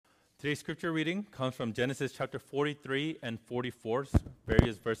Today's scripture reading comes from Genesis chapter 43 and 44,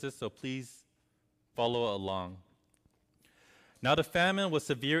 various verses, so please follow along. Now the famine was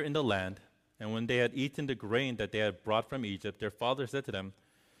severe in the land, and when they had eaten the grain that they had brought from Egypt, their father said to them,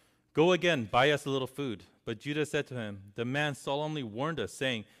 "Go again, buy us a little food." But Judah said to him, "The man solemnly warned us,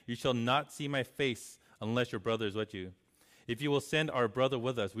 saying, 'You shall not see my face unless your brother is with you. If you will send our brother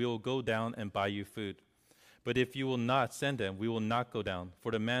with us, we will go down and buy you food. But if you will not send him, we will not go down.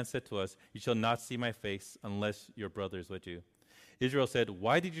 For the man said to us, you shall not see my face unless your brother is with you.' Israel said,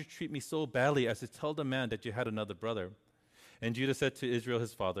 'Why did you treat me so badly as to tell the man that you had another brother?' And Judah said to Israel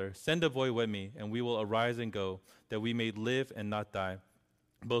his father, 'Send a boy with me, and we will arise and go, that we may live and not die,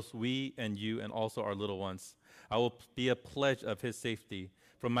 both we and you and also our little ones. I will be a pledge of his safety.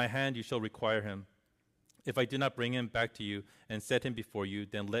 From my hand you shall require him. If I do not bring him back to you and set him before you,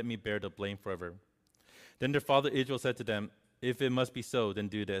 then let me bear the blame forever.' Then their father Israel said to them, 'If it must be so, then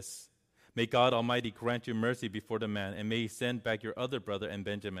do this. May God Almighty grant you mercy before the man, and may he send back your other brother and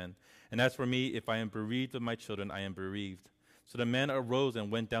Benjamin. And as for me, if I am bereaved of my children, I am bereaved.' So the man arose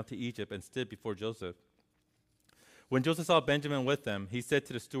and went down to Egypt and stood before Joseph. When Joseph saw Benjamin with them, he said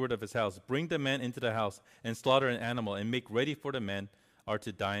to the steward of his house, 'Bring the man into the house and slaughter an animal and make ready for the men are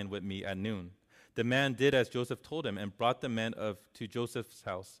to dine with me at noon.' The man did as Joseph told him and brought the men to Joseph's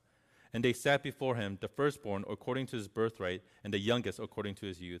house. And they sat before him, the firstborn according to his birthright, and the youngest according to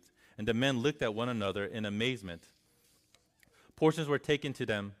his youth. And the men looked at one another in amazement. Portions were taken to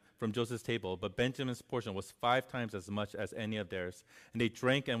them from Joseph's table, but Benjamin's portion was 5 times as much as any of theirs. And they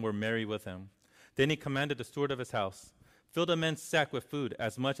drank and were merry with him. Then he commanded the steward of his house, 'Fill the men's sack with food,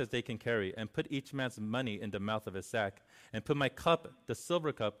 as much as they can carry, and put each man's money in the mouth of his sack, and put my cup, the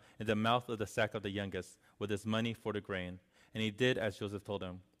silver cup, in the mouth of the sack of the youngest, with his money for the grain.' And he did as Joseph told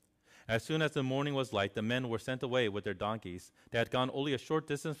him. As soon as the morning was light, the men were sent away with their donkeys. They had gone only a short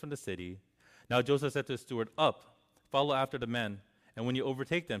distance from the city. Now Joseph said to the steward, 'Up, follow after the men, and when you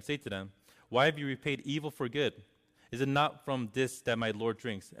overtake them, say to them, Why have you repaid evil for good? Is it not from this that my Lord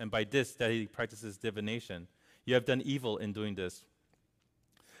drinks, and by this that he practices divination? You have done evil in doing this.'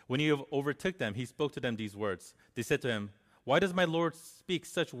 When he overtook them, he spoke to them these words. They said to him, 'Why does my Lord speak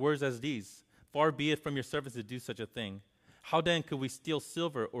such words as these? Far be it from your servants to do such a thing. How then could we steal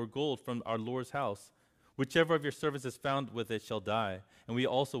silver or gold from our Lord's house? Whichever of your servants is found with it shall die, and we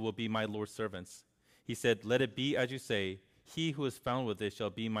also will be my Lord's servants.' He said, 'Let it be as you say. He who is found with it shall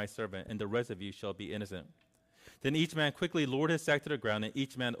be my servant, and the rest of you shall be innocent.' Then each man quickly lowered his sack to the ground, and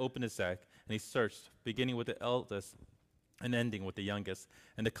each man opened his sack, and he searched, beginning with the eldest and ending with the youngest.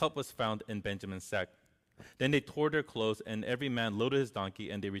 And the cup was found in Benjamin's sack. Then they tore their clothes, and every man loaded his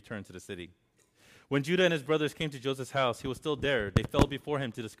donkey, and they returned to the city. When Judah and his brothers came to Joseph's house, he was still there. They fell before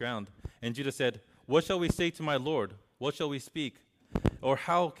him to the ground. And Judah said, 'What shall we say to my Lord? What shall we speak? Or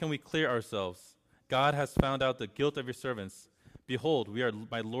how can we clear ourselves? God has found out the guilt of your servants. Behold, we are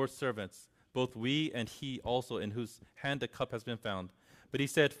my Lord's servants, both we and he also, in whose hand the cup has been found.' But he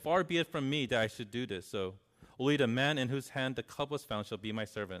said, 'Far be it from me that I should do this so. Only the man in whose hand the cup was found shall be my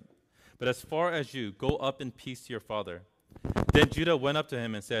servant. But as far as you, go up in peace to your father.' Then Judah went up to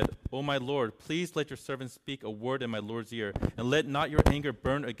him and said, 'O my Lord, please let your servant speak a word in my Lord's ear, and let not your anger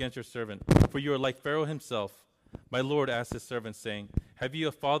burn against your servant, for you are like Pharaoh himself.' My Lord asked his servant, saying, 'Have you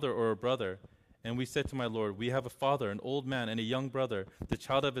a father or a brother?' And we said to my Lord, 'We have a father, an old man, and a young brother, the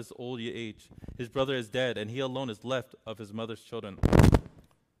child of his old age. His brother is dead, and he alone is left of his mother's children,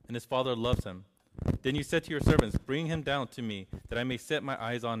 and his father loves him.' Then you said to your servants, 'Bring him down to me, that I may set my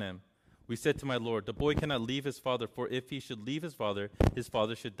eyes on him.' We said to my Lord, 'The boy cannot leave his father, for if he should leave his father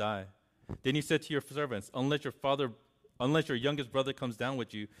should die.' Then you said to your servants, 'Unless your youngest brother comes down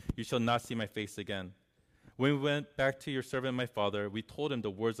with you, you shall not see my face again.' When we went back to your servant my father, we told him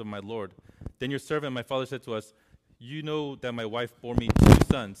the words of my Lord. Then your servant my father said to us, 'You know that my wife bore me 2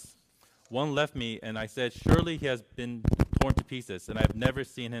 sons. One left me, and I said, Surely he has been torn to pieces, and I have never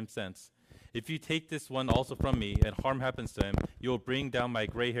seen him since. If you take this one also from me, and harm happens to him, you will bring down my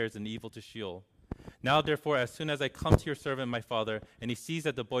gray hairs and evil to Sheol. Now therefore, as soon as I come to your servant my father, and he sees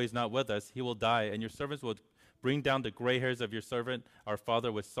that the boy is not with us, he will die, and your servants will bring down the gray hairs of your servant our father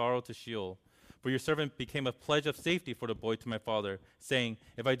with sorrow to Sheol. For your servant became a pledge of safety for the boy to my father, saying,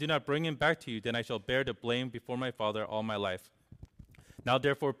 If I do not bring him back to you, then I shall bear the blame before my father all my life. Now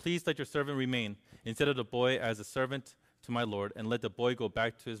therefore, please let your servant remain, instead of the boy as a servant to my Lord, and let the boy go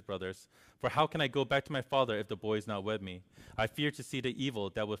back to his brothers. For how can I go back to my father if the boy is not with me? I fear to see the evil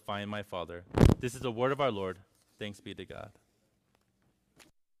that would find my father.' This is the word of our Lord. Thanks be to God."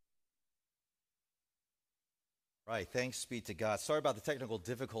 Right, thanks be to God. Sorry about the technical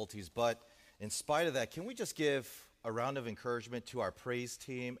difficulties, but in spite of that, can we just give a round of encouragement to our praise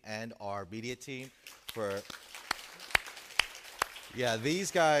team and our media team for, these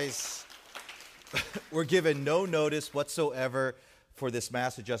guys were given no notice whatsoever for this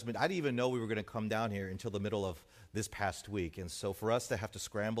mass adjustment. I didn't even know we were going to come down here until the middle of this past week. And so for us to have to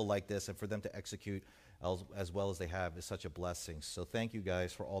scramble like this and for them to execute as well as they have is such a blessing. So thank you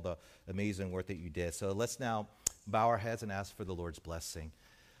guys for all the amazing work that you did. So let's now bow our heads and ask for the Lord's blessing.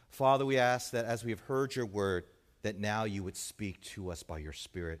 Father, we ask that as we have heard your word, that now you would speak to us by your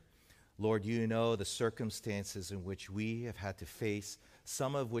Spirit. Lord, you know the circumstances in which we have had to face,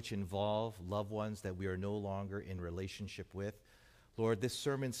 some of which involve loved ones that we are no longer in relationship with. Lord, this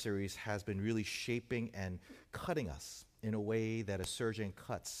sermon series has been really shaping and cutting us in a way that a surgeon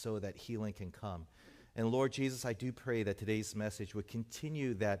cuts so that healing can come. And Lord Jesus, I do pray that today's message would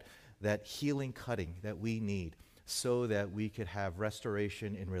continue that healing cutting that we need so that we could have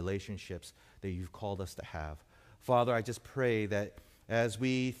restoration in relationships that you've called us to have. Father, I just pray that as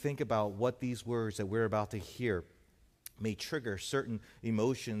we think about what these words that we're about to hear may trigger certain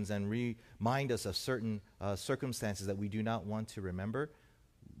emotions and remind us of certain circumstances that we do not want to remember,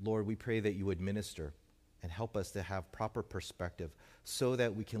 Lord, we pray that you would minister and help us to have proper perspective so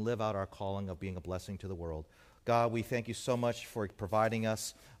that we can live out our calling of being a blessing to the world. God, we thank you so much for providing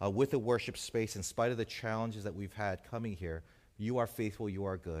us with a worship space in spite of the challenges that we've had coming here. You are faithful, you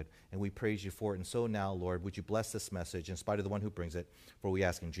are good, and we praise you for it. And so now, Lord, would you bless this message in spite of the one who brings it, for we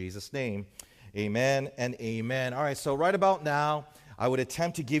ask in Jesus' name. Amen and amen. All right, so right about now, I would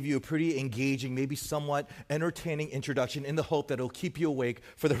attempt to give you a pretty engaging, maybe somewhat entertaining introduction in the hope that it'll keep you awake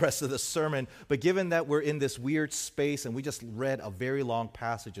for the rest of the sermon. But given that we're in this weird space and we just read a very long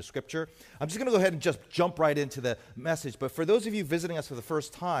passage of Scripture, I'm just going to go ahead and just jump right into the message. But for those of you visiting us for the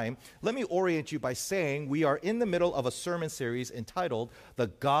first time, let me orient you by saying we are in the middle of a sermon series entitled The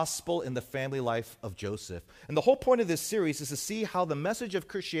Gospel in the Family Life of Joseph. And the whole point of this series is to see how the message of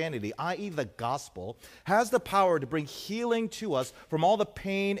Christianity, i.e. the gospel, has the power to bring healing to us from all the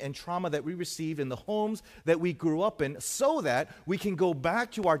pain and trauma that we received in the homes that we grew up in, so that we can go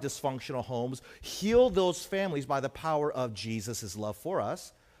back to our dysfunctional homes, heal those families by the power of Jesus' love for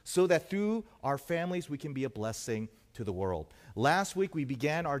us, so that through our families we can be a blessing to the world. Last week we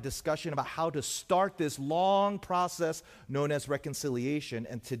began our discussion about how to start this long process known as reconciliation,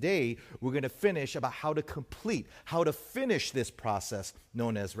 and today we're going to finish about how to finish this process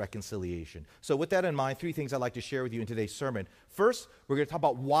known as reconciliation. So with that in mind, three things I'd like to share with you in today's sermon. First, we're going to talk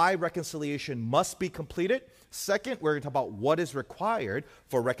about why reconciliation must be completed. Second, we're going to talk about what is required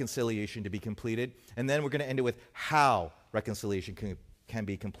for reconciliation to be completed. And then we're going to end it with how reconciliation can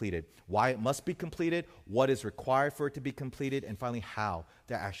be completed, why it must be completed, what is required for it to be completed, and finally how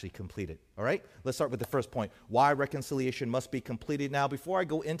to actually complete it. All right? Let's start with the first point, why reconciliation must be completed. Now, before I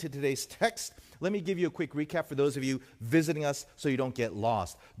go into today's text, let me give you a quick recap for those of you visiting us so you don't get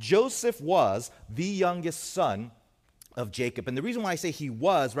lost. Joseph was the youngest son of Jacob. And the reason why I say he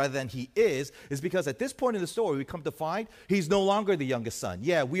was rather than he is because at this point in the story, we come to find he's no longer the youngest son.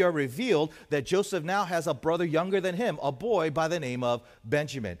 Yeah, we are revealed that Joseph now has a brother younger than him, a boy by the name of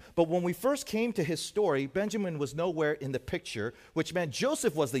Benjamin. But when we first came to his story, Benjamin was nowhere in the picture, which meant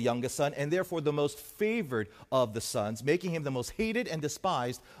Joseph was the youngest son and therefore the most favored of the sons, making him the most hated and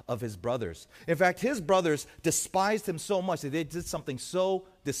despised of his brothers. In fact, his brothers despised him so much that they did something so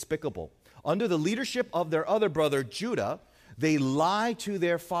despicable. Under the leadership of their other brother, Judah, they lied to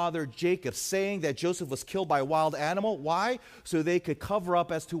their father, Jacob, saying that Joseph was killed by a wild animal. Why? So they could cover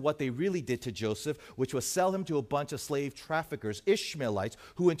up as to what they really did to Joseph, which was sell him to a bunch of slave traffickers, Ishmaelites,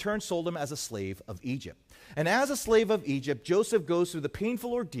 who in turn sold him as a slave of Egypt. And as a slave of Egypt, Joseph goes through the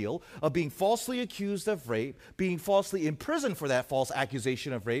painful ordeal of being falsely accused of rape, being falsely imprisoned for that false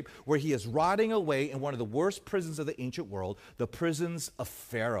accusation of rape, where he is rotting away in one of the worst prisons of the ancient world, the prisons of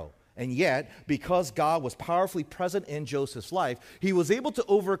Pharaoh. And yet, because God was powerfully present in Joseph's life, he was able to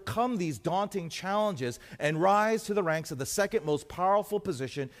overcome these daunting challenges and rise to the ranks of the second most powerful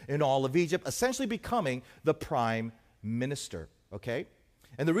position in all of Egypt, essentially becoming the prime minister, okay?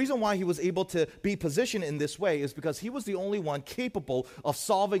 And the reason why he was able to be positioned in this way is because he was the only one capable of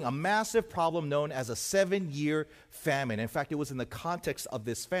solving a massive problem known as a 7-year famine. In fact, it was in the context of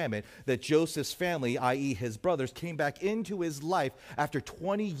this famine that Joseph's family, i.e. his brothers, came back into his life after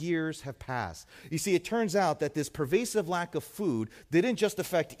 20 years have passed. You see, it turns out that this pervasive lack of food didn't just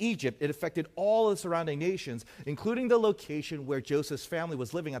affect Egypt, it affected all the surrounding nations, including the location where Joseph's family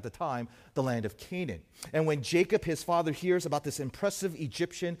was living at the time, the land of Canaan. And when Jacob, his father, hears about this impressive Egyptian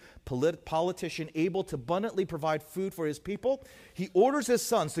politician able to abundantly provide food for his people, he orders his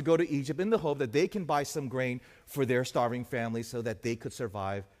sons to go to Egypt in the hope that they can buy some grain for their starving families so that they could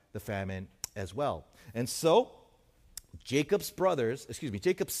survive the famine as well. And so Jacob's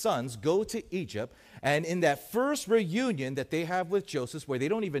sons go to Egypt, and in that first reunion that they have with Joseph, where they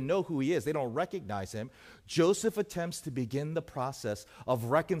don't even know who he is, they don't recognize him, Joseph attempts to begin the process of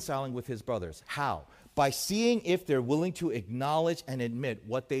reconciling with his brothers. How? By seeing if they're willing to acknowledge and admit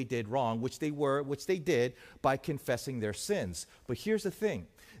what they did wrong, which they did by confessing their sins. But here's the thing.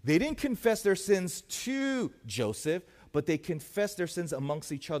 They didn't confess their sins to Joseph, but they confessed their sins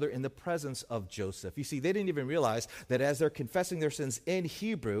amongst each other in the presence of Joseph. You see, they didn't even realize that as they're confessing their sins in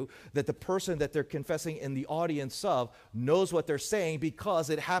Hebrew, that the person that they're confessing in the audience of knows what they're saying because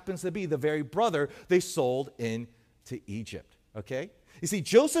it happens to be the very brother they sold into Egypt, okay? You see,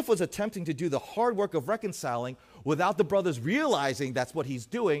 Joseph was attempting to do the hard work of reconciling without the brothers realizing that's what he's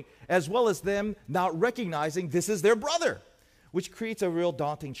doing, as well as them not recognizing this is their brother, which creates a real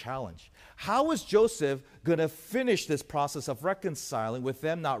daunting challenge. How is Joseph going to finish this process of reconciling with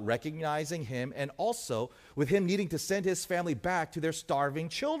them not recognizing him and also with him needing to send his family back to their starving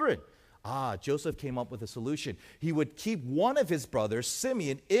children? Joseph came up with a solution. He would keep one of his brothers,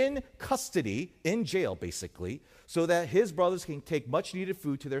 Simeon, in custody, in jail basically, so that his brothers can take much needed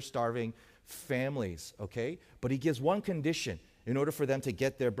food to their starving families, okay? But he gives one condition in order for them to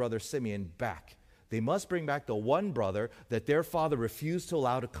get their brother Simeon back. They must bring back the one brother that their father refused to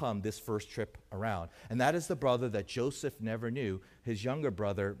allow to come this first trip around. And that is the brother that Joseph never knew, his younger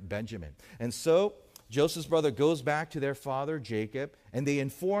brother, Benjamin. And so Joseph's brother goes back to their father, Jacob, and they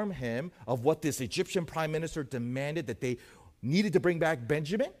inform him of what this Egyptian prime minister demanded, that they needed to bring back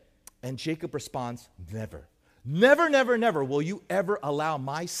Benjamin. And Jacob responds, never. Never, never, never will you ever allow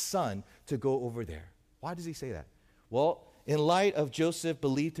my son to go over there. Why does he say that? Well, in light of Joseph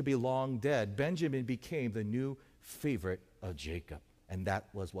believed to be long dead, Benjamin became the new favorite of Jacob. And that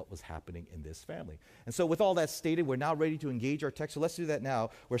was what was happening in this family. And so with all that stated, we're now ready to engage our text. So let's do that now.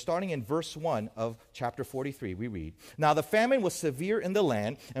 We're starting in verse 1 of chapter 43. We read, "Now the famine was severe in the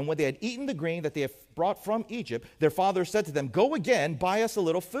land, and when they had eaten the grain that they had brought from Egypt, their father said to them, 'Go again, buy us a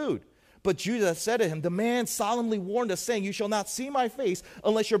little food.' But Judah said to him, 'The man solemnly warned us, saying, you shall not see my face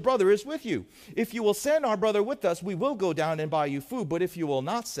unless your brother is with you. If you will send our brother with us, we will go down and buy you food. But if you will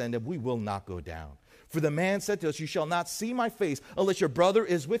not send him, we will not go down.' For the man said to us, 'You shall not see my face unless your brother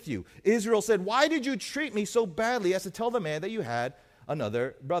is with you.' Israel said, 'Why did you treat me so badly as to tell the man that you had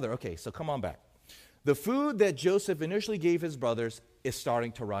another brother?'" Okay, so come on back. The food that Joseph initially gave his brothers is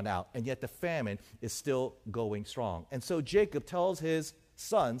starting to run out, and yet the famine is still going strong. And so Jacob tells his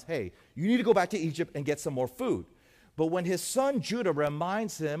sons, "Hey, you need to go back to Egypt and get some more food." But when his son Judah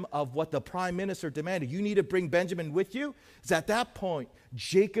reminds him of what the prime minister demanded, "You need to bring Benjamin with you," it's at that point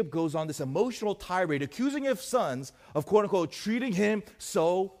Jacob goes on this emotional tirade accusing his sons of, quote unquote, treating him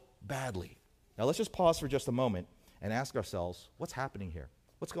so badly. Now let's just pause for just a moment and ask ourselves, what's happening here?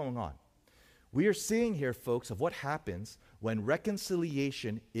 What's going on? We are seeing here, folks, of what happens when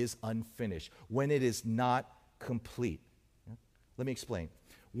reconciliation is unfinished, when it is not complete. Let me explain.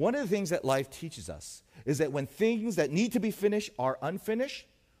 One of the things that life teaches us is that when things that need to be finished are unfinished,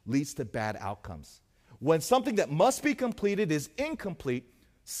 leads to bad outcomes. When something that must be completed is incomplete,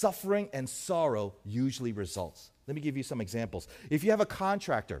 suffering and sorrow usually results. Let me give you some examples. If you have a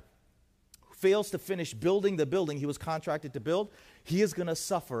contractor who fails to finish building the building he was contracted to build, he is going to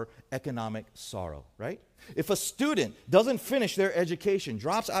suffer economic sorrow, right? If a student doesn't finish their education,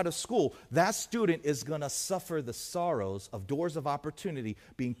 drops out of school, that student is going to suffer the sorrows of doors of opportunity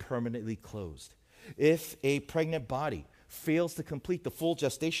being permanently closed. If a pregnant body fails to complete the full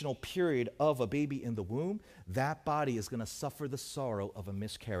gestational period of a baby in the womb, that body is going to suffer the sorrow of a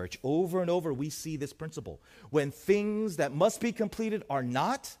miscarriage. Over and over, we see this principle. When things that must be completed are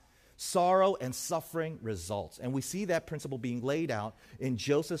not, sorrow and suffering results. And we see that principle being laid out in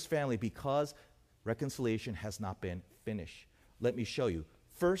Joseph's family because reconciliation has not been finished. Let me show you.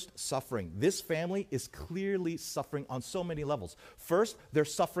 First, suffering. This family is clearly suffering on so many levels. First, they're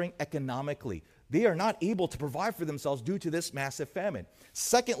suffering economically. They are not able to provide for themselves due to this massive famine.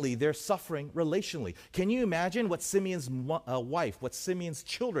 Secondly, they're suffering relationally. Can you imagine what Simeon's wife, what Simeon's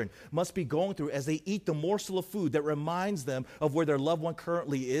children must be going through as they eat the morsel of food that reminds them of where their loved one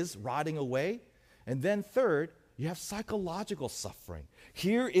currently is, rotting away? And then third, you have psychological suffering.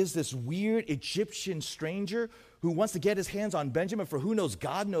 Here is this weird Egyptian stranger who wants to get his hands on Benjamin for who knows,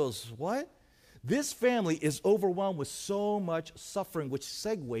 God knows what. This family is overwhelmed with so much suffering, which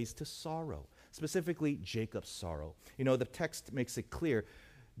segues to sorrow, specifically Jacob's sorrow. You know, the text makes it clear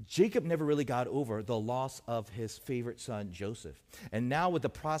Jacob never really got over the loss of his favorite son, Joseph. And now with the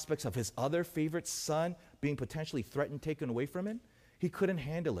prospects of his other favorite son being potentially threatened, taken away from him, he couldn't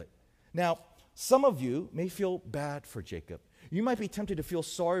handle it. Now, some of you may feel bad for Jacob. You might be tempted to feel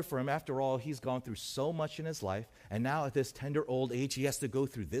sorry for him. After all, he's gone through so much in his life, and now at this tender old age, he has to go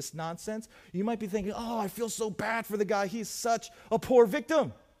through this nonsense. You might be thinking, oh, I feel so bad for the guy. He's such a poor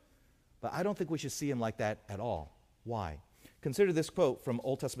victim. But I don't think we should see him like that at all. Why? Consider this quote from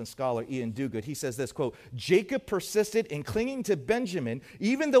Old Testament scholar Ian Duguid. He says this, quote, Jacob persisted in clinging to Benjamin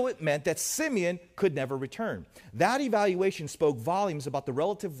even though it meant that Simeon could never return. That evaluation spoke volumes about the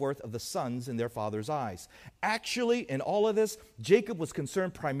relative worth of the sons in their father's eyes. Actually, in all of this, Jacob was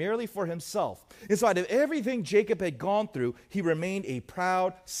concerned primarily for himself. In spite of everything Jacob had gone through, he remained a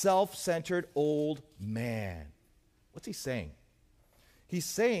proud, self-centered old man. What's he saying? He's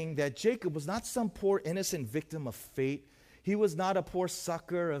saying that Jacob was not some poor innocent victim of fate. He was not a poor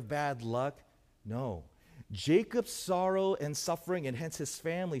sucker of bad luck. No. Jacob's sorrow and suffering, and hence his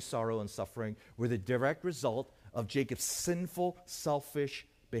family's sorrow and suffering, were the direct result of Jacob's sinful, selfish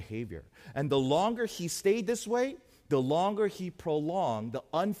behavior. And the longer he stayed this way, the longer he prolonged the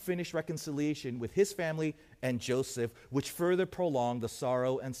unfinished reconciliation with his family and Joseph, which further prolonged the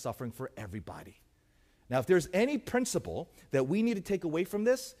sorrow and suffering for everybody. Now, if there's any principle that we need to take away from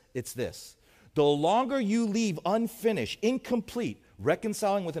this, it's this. The longer you leave unfinished, incomplete,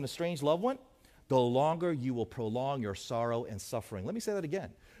 reconciling with an estranged loved one, the longer you will prolong your sorrow and suffering. Let me say that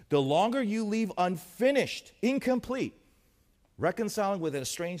again. The longer you leave unfinished, incomplete, reconciling with an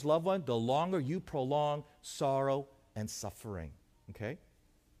estranged loved one, the longer you prolong sorrow and suffering. Okay?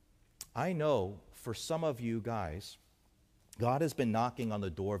 I know for some of you guys, God has been knocking on the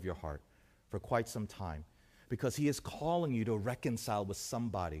door of your heart for quite some time, because he is calling you to reconcile with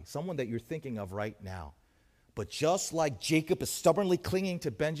somebody, someone that you're thinking of right now. But just like Jacob is stubbornly clinging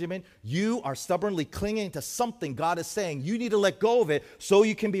to Benjamin, you are stubbornly clinging to something God is saying. You need to let go of it so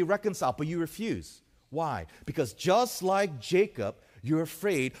you can be reconciled, but you refuse. Why? Because just like Jacob, you're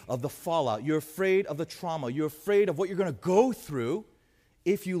afraid of the fallout. You're afraid of the trauma. You're afraid of what you're going to go through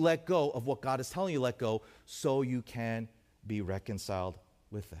if you let go of what God is telling you to let go so you can be reconciled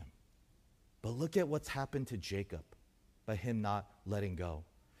with them. But look at what's happened to Jacob by him not letting go.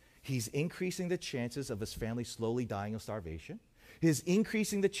 He's increasing the chances of his family slowly dying of starvation. He's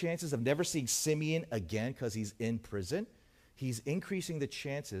increasing the chances of never seeing Simeon again because he's in prison. He's increasing the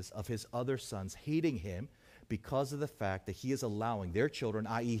chances of his other sons hating him because of the fact that he is allowing their children,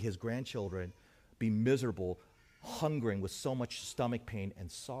 i.e. his grandchildren, be miserable, hungering with so much stomach pain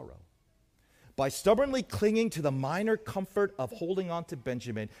and sorrow. By stubbornly clinging to the minor comfort of holding on to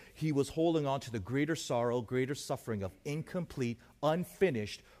Benjamin, he was holding on to the greater sorrow, greater suffering of incomplete,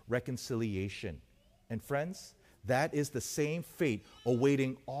 unfinished reconciliation. And friends, that is the same fate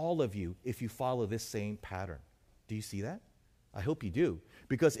awaiting all of you if you follow this same pattern. Do you see that? I hope you do.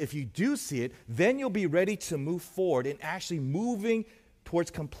 Because if you do see it, then you'll be ready to move forward in actually moving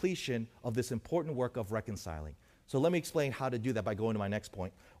towards completion of this important work of reconciling. So let me explain how to do that by going to my next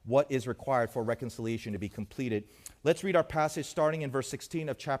point. What is required for reconciliation to be completed? Let's read our passage starting in verse 16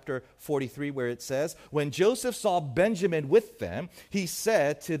 of chapter 43, where it says, When Joseph saw Benjamin with them, he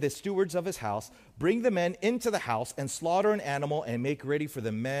said to the stewards of his house, Bring the men into the house and slaughter an animal and make ready, for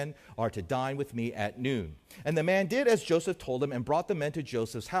the men are to dine with me at noon. And the man did as Joseph told him and brought the men to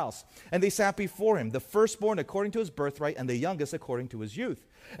Joseph's house. And they sat before him, the firstborn according to his birthright and the youngest according to his youth.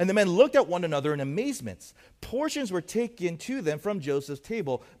 And the men looked at one another in amazement. Portions were taken to them from Joseph's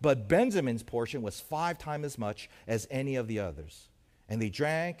table, but Benjamin's portion was 5 times as much as any of the others. And they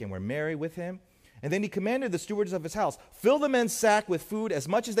drank and were merry with him. And then he commanded the stewards of his house, Fill the men's sack with food as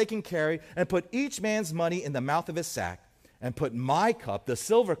much as they can carry, and put each man's money in the mouth of his sack, and put my cup, the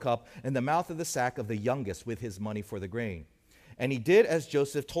silver cup, in the mouth of the sack of the youngest with his money for the grain. And he did as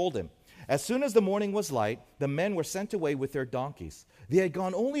Joseph told him. As soon as the morning was light, the men were sent away with their donkeys. They had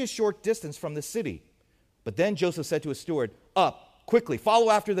gone only a short distance from the city. But then Joseph said to his steward, Up, quickly, follow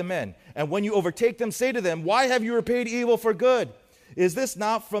after the men. And when you overtake them, say to them, Why have you repaid evil for good? Is this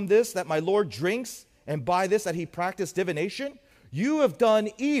not from this that my Lord drinks, and by this that he practiced divination? You have done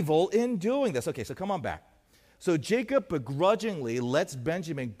evil in doing this. Okay, so come on back. So Jacob begrudgingly lets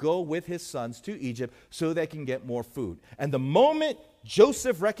Benjamin go with his sons to Egypt so they can get more food. And the moment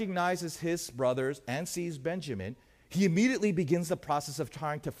Joseph recognizes his brothers and sees Benjamin, he immediately begins the process of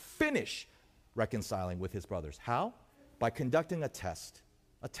trying to finish reconciling with his brothers. How? By conducting a test.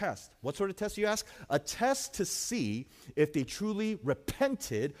 A test. What sort of test, you ask? A test to see if they truly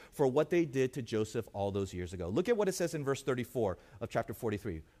repented for what they did to Joseph all those years ago. Look at what it says in verse 34 of chapter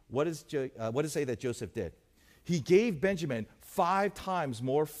 43. What does it say that Joseph did? He gave Benjamin 5 times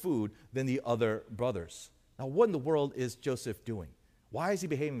more food than the other brothers. Now, what in the world is Joseph doing? Why is he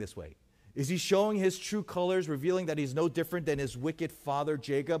behaving this way? Is he showing his true colors, revealing that he's no different than his wicked father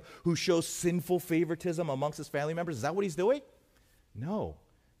Jacob, who shows sinful favoritism amongst his family members? Is that what he's doing? No,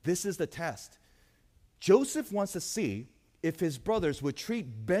 this is the test. Joseph wants to see if his brothers would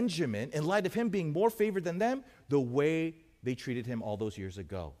treat Benjamin, in light of him being more favored than them, the way they treated him all those years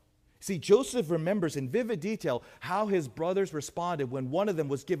ago. See, Joseph remembers in vivid detail how his brothers responded when one of them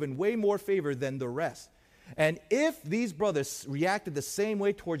was given way more favor than the rest. And if these brothers reacted the same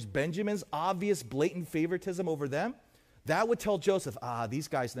way towards Benjamin's obvious, blatant favoritism over them, that would tell Joseph, these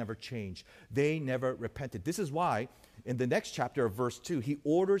guys never changed. They never repented. This is why, in the next chapter of verse 2, he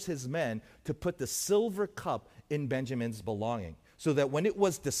orders his men to put the silver cup in Benjamin's belonging, so that when it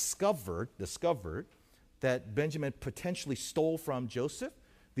was discovered that Benjamin potentially stole from Joseph,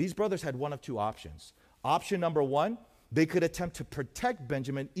 these brothers had one of two options. Option number one, they could attempt to protect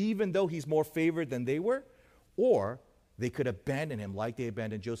Benjamin even though he's more favored than they were, or they could abandon him like they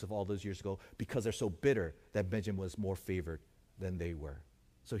abandoned Joseph all those years ago because they're so bitter that Benjamin was more favored than they were.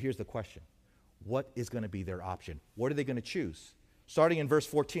 So here's the question. What is going to be their option? What are they going to choose? Starting in verse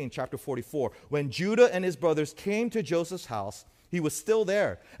 14, chapter 44, when Judah and his brothers came to Joseph's house, he was still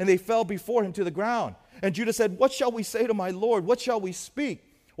there, and they fell before him to the ground. And Judah said, "What shall we say to my Lord? What shall we speak?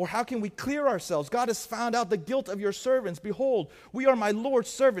 Or how can we clear ourselves? God has found out the guilt of your servants. Behold, we are my Lord's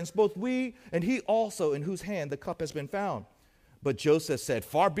servants, both we and he also, in whose hand the cup has been found." But Joseph said,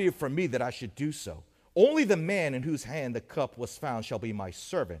 "Far be it from me that I should do so. Only the man in whose hand the cup was found shall be my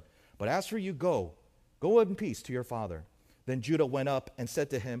servant. But as for you, go in peace to your father." Then Judah went up and said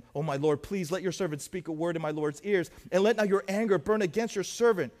to him, "O my Lord, please let your servant speak a word in my Lord's ears, and let not your anger burn against your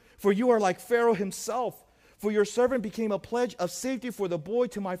servant, for you are like Pharaoh himself. For your servant became a pledge of safety for the boy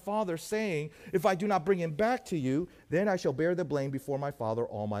to my father, saying, if I do not bring him back to you, then I shall bear the blame before my father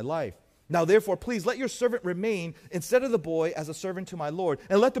all my life. Now therefore, please let your servant remain instead of the boy as a servant to my Lord,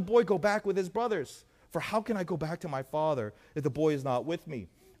 and let the boy go back with his brothers. For how can I go back to my father if the boy is not with me?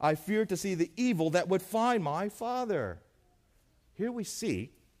 I fear to see the evil that would find my father." Here we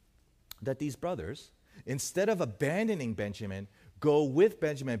see that these brothers, instead of abandoning Benjamin, go with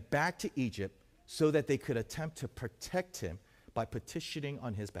Benjamin back to Egypt so that they could attempt to protect him by petitioning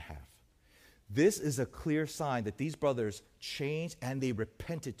on his behalf. This is a clear sign that these brothers changed and they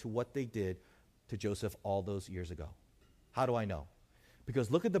repented to what they did to Joseph all those years ago. How do I know?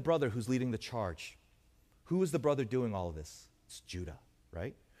 Because look at the brother who's leading the charge. Who is the brother doing all of this? It's Judah,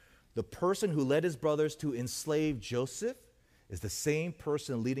 right? The person who led his brothers to enslave Joseph is the same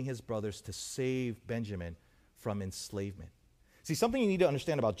person leading his brothers to save Benjamin from enslavement. See, something you need to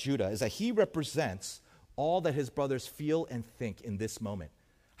understand about Judah is that he represents all that his brothers feel and think in this moment.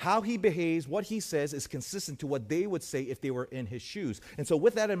 How he behaves, what he says is consistent to what they would say if they were in his shoes. And so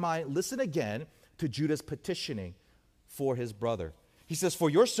with that in mind, listen again to Judah's petitioning for his brother. He says, "For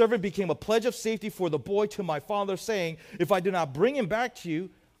your servant became a pledge of safety for the boy to my father, saying, if I do not bring him back to you,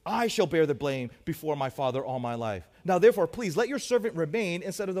 I shall bear the blame before my father all my life. Now therefore, please let your servant remain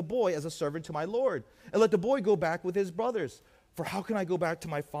instead of the boy as a servant to my Lord, and let the boy go back with his brothers. For how can I go back to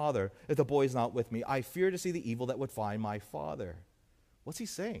my father if the boy is not with me? I fear to see the evil that would find my father." What's he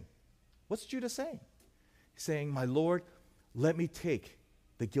saying? What's Judah saying? He's saying, "My Lord, let me take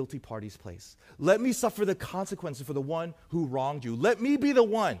the guilty party's place. Let me suffer the consequences for the one who wronged you. Let me be the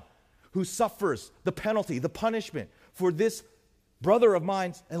one who suffers the penalty, the punishment for this brother of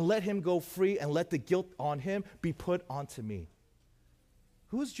mine, and let him go free, and let the guilt on him be put onto me."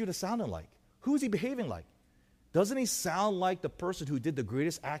 Who is Judah sounding like? Who is he behaving like? Doesn't he sound like the person who did the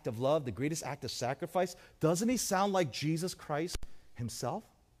greatest act of love, the greatest act of sacrifice? Doesn't he sound like Jesus Christ himself?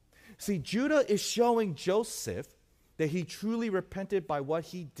 See, Judah is showing Joseph that he truly repented by what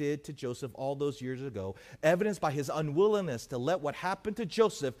he did to Joseph all those years ago, evidenced by his unwillingness to let what happened to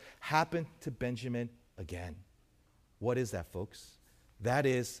Joseph happen to Benjamin again. What is that, folks? That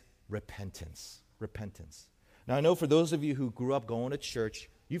is repentance. Repentance. Now, I know for those of you who grew up going to church,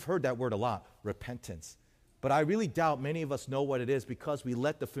 you've heard that word a lot, repentance. But I really doubt many of us know what it is because we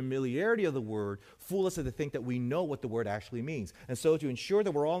let the familiarity of the word fool us into think that we know what the word actually means. And so to ensure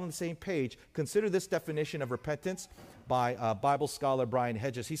that we're all on the same page, consider this definition of repentance by Bible scholar Brian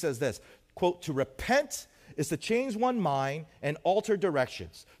Hedges. He says this, quote, "To repent is to change one's mind and alter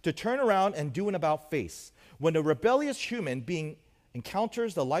directions, to turn around and do an about-face. When a rebellious human being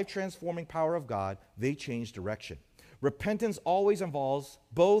encounters the life-transforming power of God, they change direction. Repentance always involves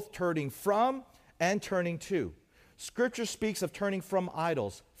both turning from and turning to. Scripture speaks of turning from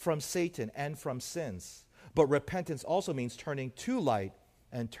idols, from Satan, and from sins. But repentance also means turning to light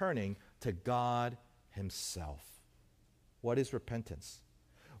and turning to God himself." What is repentance?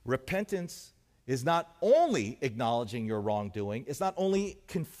 Repentance is not only acknowledging your wrongdoing, it's not only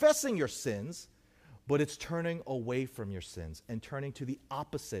confessing your sins, but it's turning away from your sins and turning to the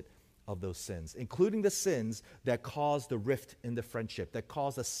opposite of those sins, including the sins that cause the rift in the friendship, that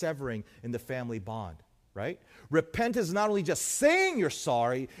cause a severing in the family bond, right? Repentance is not only just saying you're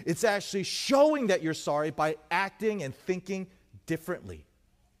sorry, it's actually showing that you're sorry by acting and thinking differently,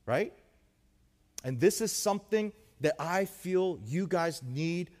 right? And this is something that I feel you guys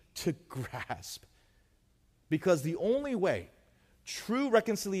need to grasp. Because the only way true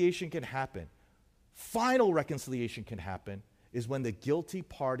reconciliation can happen, final reconciliation can happen, is when the guilty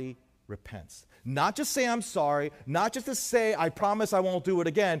party repents. Not just say, I'm sorry, not just to say, I promise I won't do it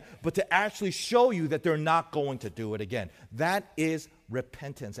again, but to actually show you that they're not going to do it again. That is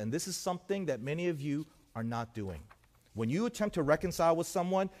repentance. And this is something that many of you are not doing. When you attempt to reconcile with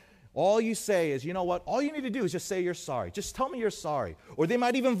someone, all you say is, you know what, all you need to do is just say you're sorry. Just tell me you're sorry. Or they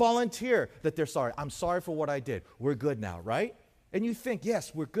might even volunteer that they're sorry. I'm sorry for what I did. We're good now, right? And you think,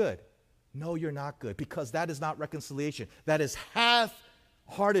 yes, we're good. No, you're not good, because that is not reconciliation. That is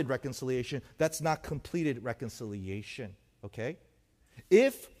half-hearted reconciliation. That's not completed reconciliation, okay?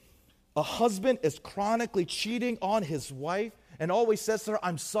 If a husband is chronically cheating on his wife and always says to her,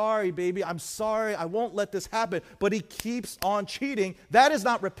 I'm sorry, baby, I'm sorry, I won't let this happen, but he keeps on cheating, that is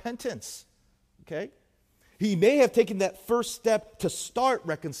not repentance, okay? He may have taken that first step to start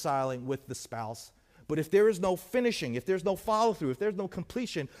reconciling with the spouse, but if there is no finishing, if there's no follow-through, if there's no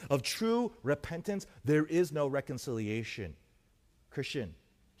completion of true repentance, there is no reconciliation. Christian,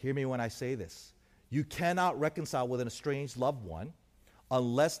 hear me when I say this. You cannot reconcile with an estranged loved one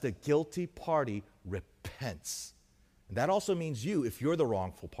unless the guilty party repents. And that also means you, if you're the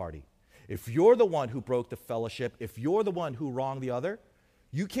wrongful party. If you're the one who broke the fellowship, if you're the one who wronged the other,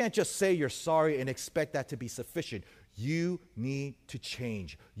 you can't just say you're sorry and expect that to be sufficient. You need to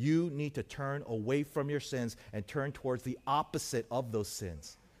change. You need to turn away from your sins and turn towards the opposite of those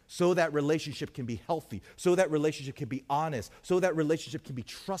sins, so that relationship can be healthy, so that relationship can be honest, so that relationship can be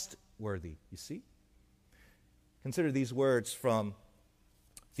trustworthy. You see? Consider these words from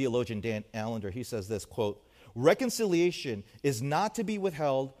theologian Dan Allender. He says this, quote, reconciliation is not to be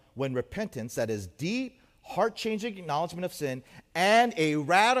withheld when repentance, that is deep, heart-changing acknowledgement of sin, and a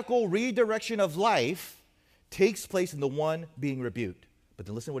radical redirection of life takes place in the one being rebuked. But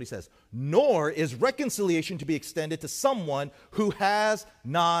then listen to what he says. Nor is reconciliation to be extended to someone who has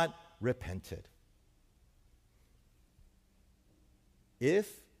not repented. If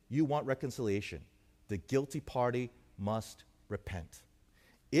you want reconciliation, the guilty party must repent.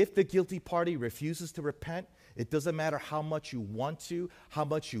 If the guilty party refuses to repent, it doesn't matter how much you want to, how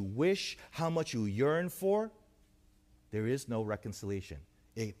much you wish, how much you yearn for, there is no reconciliation.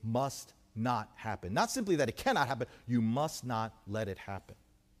 It must not happen. Not simply that it cannot happen, you must not let it happen.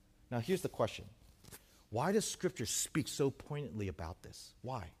 Now here's the question. Why does Scripture speak so poignantly about this?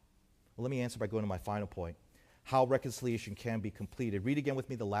 Why? Well, let me answer by going to my final point. How reconciliation can be completed. Read again with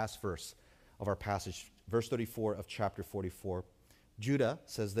me the last verse of our passage, verse 34 of chapter 44. Judah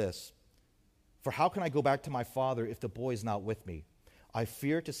says this, for how can I go back to my father if the boy is not with me? I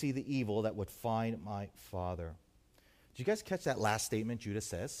fear to see the evil that would find my father. Did you guys catch that last statement Judah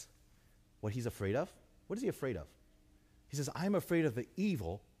says? What he's afraid of? What is he afraid of? He says, I'm afraid of the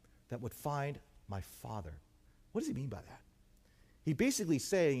evil that would find my father. What does he mean by that? He basically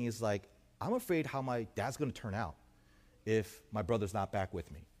saying is like, I'm afraid how my dad's going to turn out if my brother's not back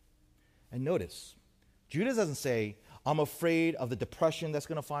with me. And notice, Judah doesn't say, I'm afraid of the depression that's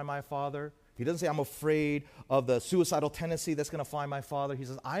going to find my father. He doesn't say, I'm afraid of the suicidal tendency that's going to find my father. He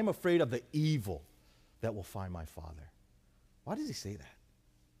says, I'm afraid of the evil that will find my father. Why does he say that?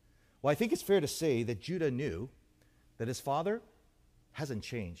 Well, I think it's fair to say that Judah knew that his father hasn't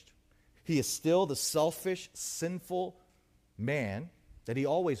changed. He is still the selfish, sinful man that he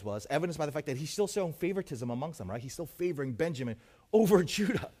always was, evidenced by the fact that he's still showing favoritism amongst them, right? He's still favoring Benjamin over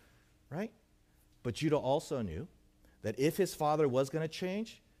Judah, right? But Judah also knew that if his father was going to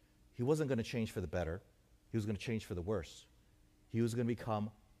change, he wasn't going to change for the better. He was going to change for the worse. He was going to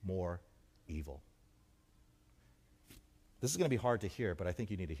become more evil. This is going to be hard to hear, but I think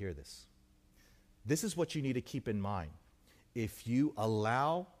you need to hear this. This is what you need to keep in mind. If you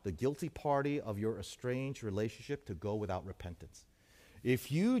allow the guilty party of your estranged relationship to go without repentance,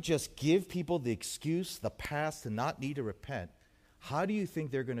 if you just give people the excuse, the pass to not need to repent, how do you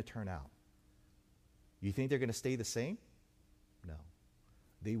think they're going to turn out? You think they're going to stay the same? No.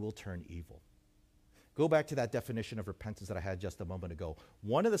 They will turn evil. Go back to that definition of repentance that I had just a moment ago.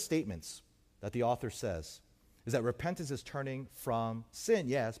 One of the statements that the author says is that repentance is turning from sin,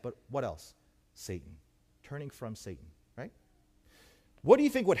 yes, but what else? Satan. Turning from Satan, right? What do you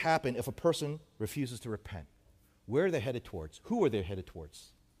think would happen if a person refuses to repent? Where are they headed towards? Who are they headed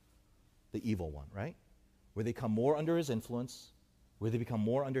towards? The evil one, right? Where they come more under his influence, where they become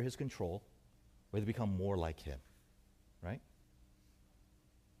more under his control, where they become more like him, right?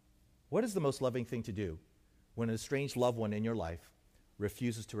 What is the most loving thing to do when an estranged loved one in your life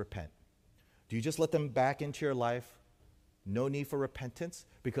refuses to repent? Do you just let them back into your life? No need for repentance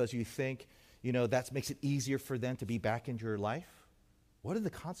because you think, that makes it easier for them to be back into your life? What are the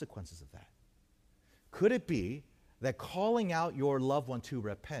consequences of that? Could it be that calling out your loved one to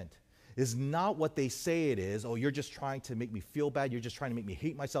repent is not what they say it is? Oh, you're just trying to make me feel bad. You're just trying to make me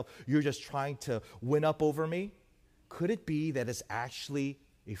hate myself. You're just trying to win up over me. Could it be that it's actually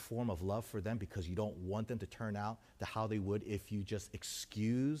a form of love for them because you don't want them to turn out to how they would if you just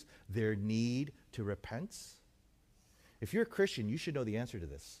excuse their need to repent? If you're a Christian, you should know the answer to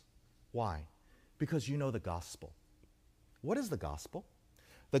this. Why? Because you know the gospel. What is the gospel?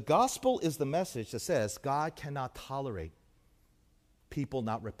 The gospel is the message that says God cannot tolerate people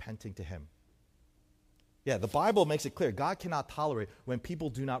not repenting to him. Yeah, the Bible makes it clear. God cannot tolerate when people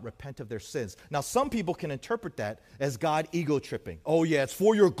do not repent of their sins. Now, some people can interpret that as God ego tripping. Oh, yeah, it's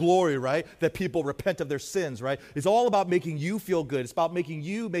for your glory, right, that people repent of their sins, right? It's all about making you feel good. It's about making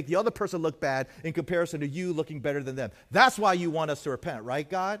you make the other person look bad in comparison to you looking better than them. That's why you want us to repent, right,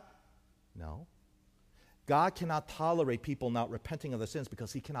 God? No. God cannot tolerate people not repenting of their sins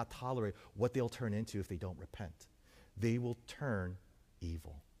because he cannot tolerate what they'll turn into if they don't repent. They will turn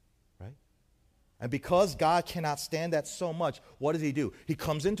evil, right? And because God cannot stand that so much, what does he do? He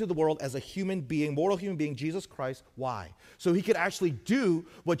comes into the world as a human being, mortal human being, Jesus Christ. Why? So he could actually do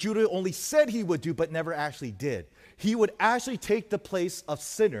what Judah only said he would do, but never actually did. He would actually take the place of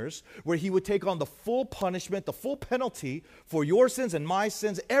sinners, where he would take on the full punishment, the full penalty for your sins and my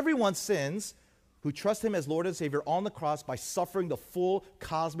sins, everyone's sins, who trust him as Lord and Savior on the cross by suffering the full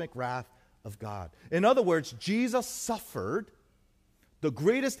cosmic wrath of God. In other words, Jesus suffered the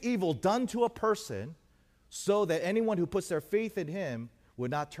greatest evil done to a person so that anyone who puts their faith in him would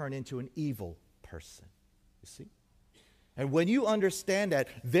not turn into an evil person. You see? And when you understand that,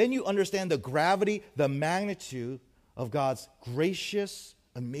 then you understand the gravity, the magnitude of God's gracious,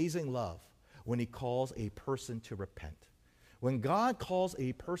 amazing love when he calls a person to repent. When God calls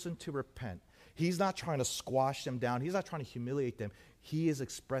a person to repent, he's not trying to squash them down. He's not trying to humiliate them. He is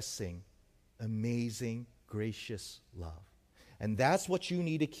expressing amazing, gracious love. And that's what you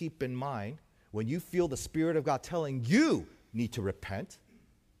need to keep in mind when you feel the Spirit of God telling you need to repent,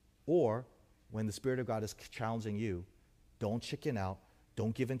 or when the Spirit of God is challenging you. Don't chicken out.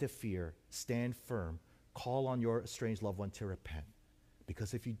 Don't give in to fear. Stand firm. Call on your estranged loved one to repent.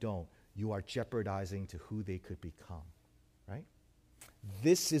 Because if you don't, you are jeopardizing to who they could become, right?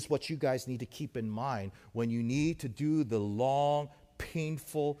 This is what you guys need to keep in mind when you need to do the long,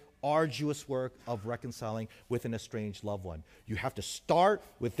 painful, arduous work of reconciling with an estranged loved one. You have to start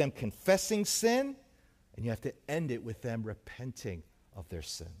with them confessing sin, and you have to end it with them repenting of their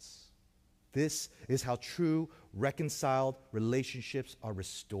sins. This is how true reconciled relationships are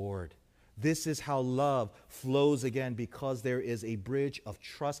restored. This is how love flows again, because there is a bridge of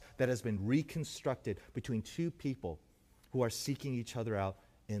trust that has been reconstructed between two people who are seeking each other out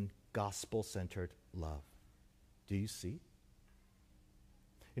in gospel-centered love. Do you see?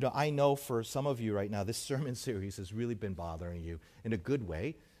 I know for some of you right now, this sermon series has really been bothering you in a good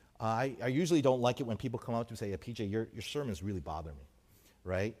way. I usually don't like it when people come up to me and say, yeah, PJ, your sermons really bother me,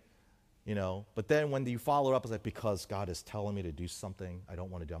 right? But then when you follow up, it's like, because God is telling me to do something I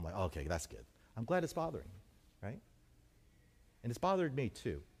don't want to do. I'm like, okay, that's good. I'm glad it's bothering me, right? And it's bothered me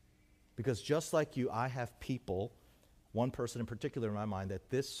too. Because just like you, I have people, one person in particular in my mind, that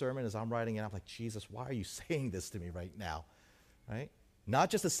this sermon, as I'm writing it, I'm like, Jesus, why are you saying this to me right now, right?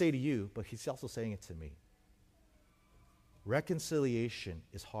 Not just to say to you, but he's also saying it to me. Reconciliation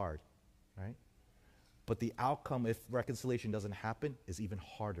is hard, right? But the outcome, if reconciliation doesn't happen, is even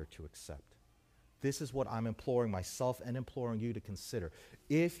harder to accept. This is what I'm imploring myself and imploring you to consider.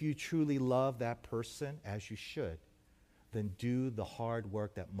 If you truly love that person, as you should, then do the hard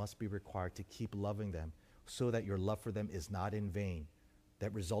work that must be required to keep loving them, so that your love for them is not in vain,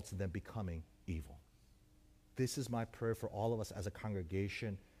 that results in them becoming evil. This is my prayer for all of us as a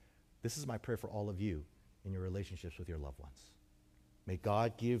congregation. This is my prayer for all of you in your relationships with your loved ones. May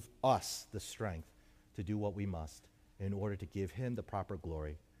God give us the strength to do what we must in order to give him the proper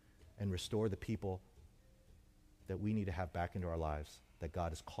glory and restore the people that we need to have back into our lives that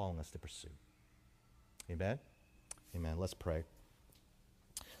God is calling us to pursue. Amen? Amen. Let's pray.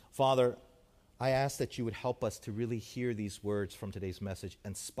 Father, I ask that you would help us to really hear these words from today's message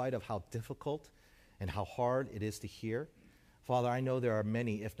in spite of how difficult and how hard it is to hear. Father, I know there are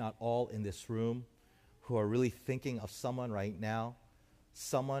many, if not all, in this room who are really thinking of someone right now,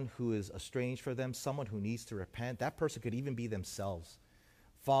 someone who is estranged from them, someone who needs to repent. That person could even be themselves.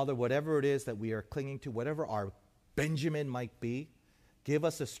 Father, whatever it is that we are clinging to, whatever our Benjamin might be, give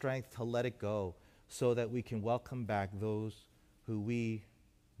us the strength to let it go so that we can welcome back those who we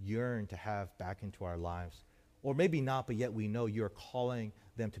yearn to have back into our lives. Or maybe not, but yet we know you're calling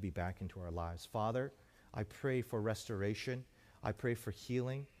them to be back into our lives. Father, I pray for restoration. I pray for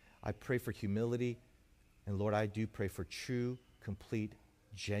healing. I pray for humility. And Lord, I do pray for true, complete,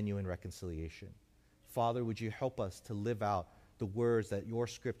 genuine reconciliation. Father, would you help us to live out the words that your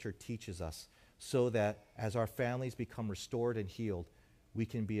scripture teaches us so that as our families become restored and healed, we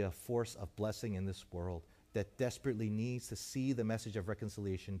can be a force of blessing in this world that desperately needs to see the message of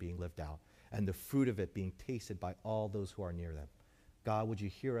reconciliation being lived out and the fruit of it being tasted by all those who are near them. God, would you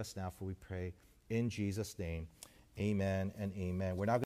hear us now, for we pray in Jesus' name. Amen and amen. We're now